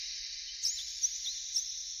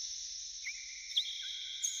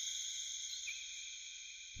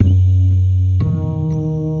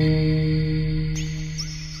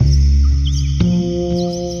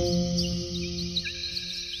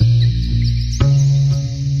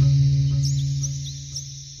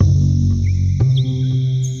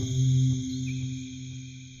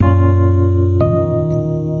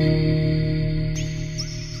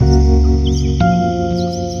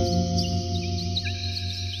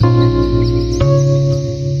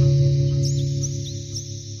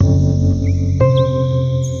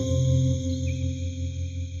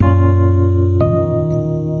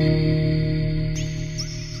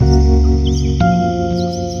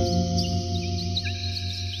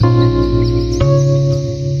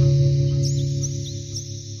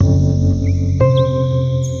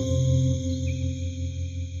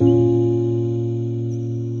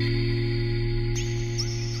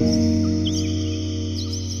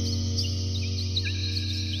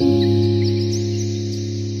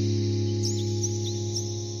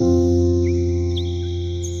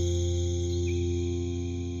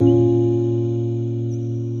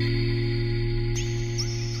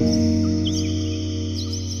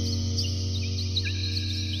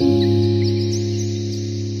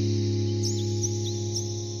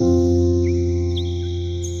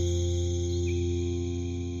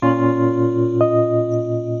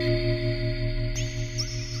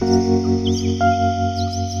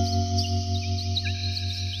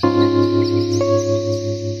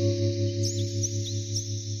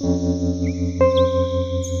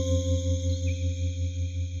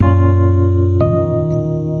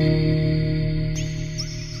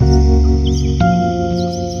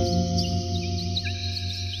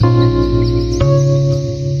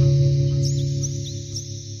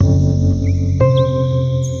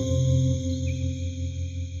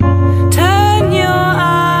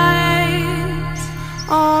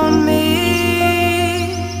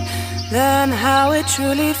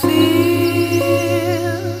Truly feels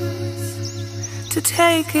to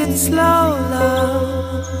take it slow,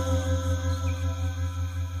 love.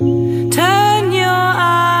 Turn your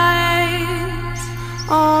eyes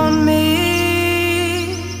on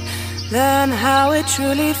me, learn how it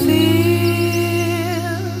truly feels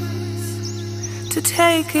to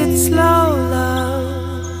take it slow,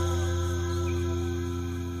 love.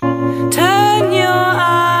 Turn your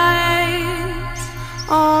eyes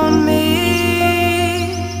on me,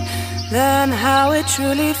 learn how it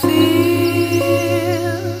truly feels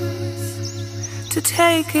to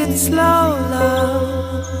take it slow, love.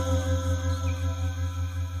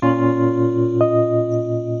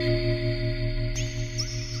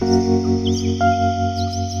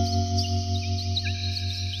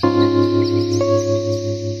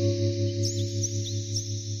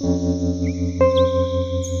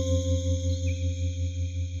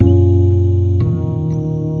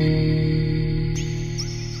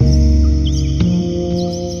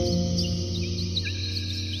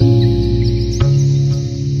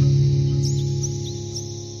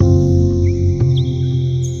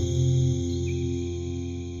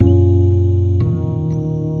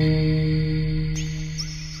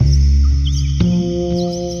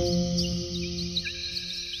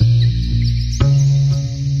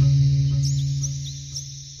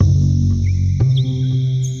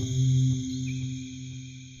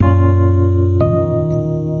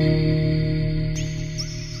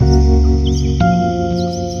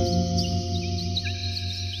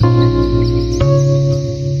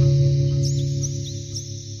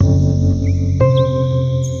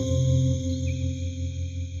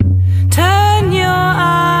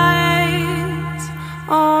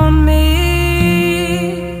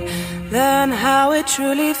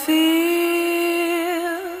 Truly feels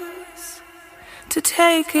to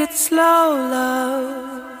take it slow,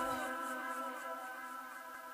 love.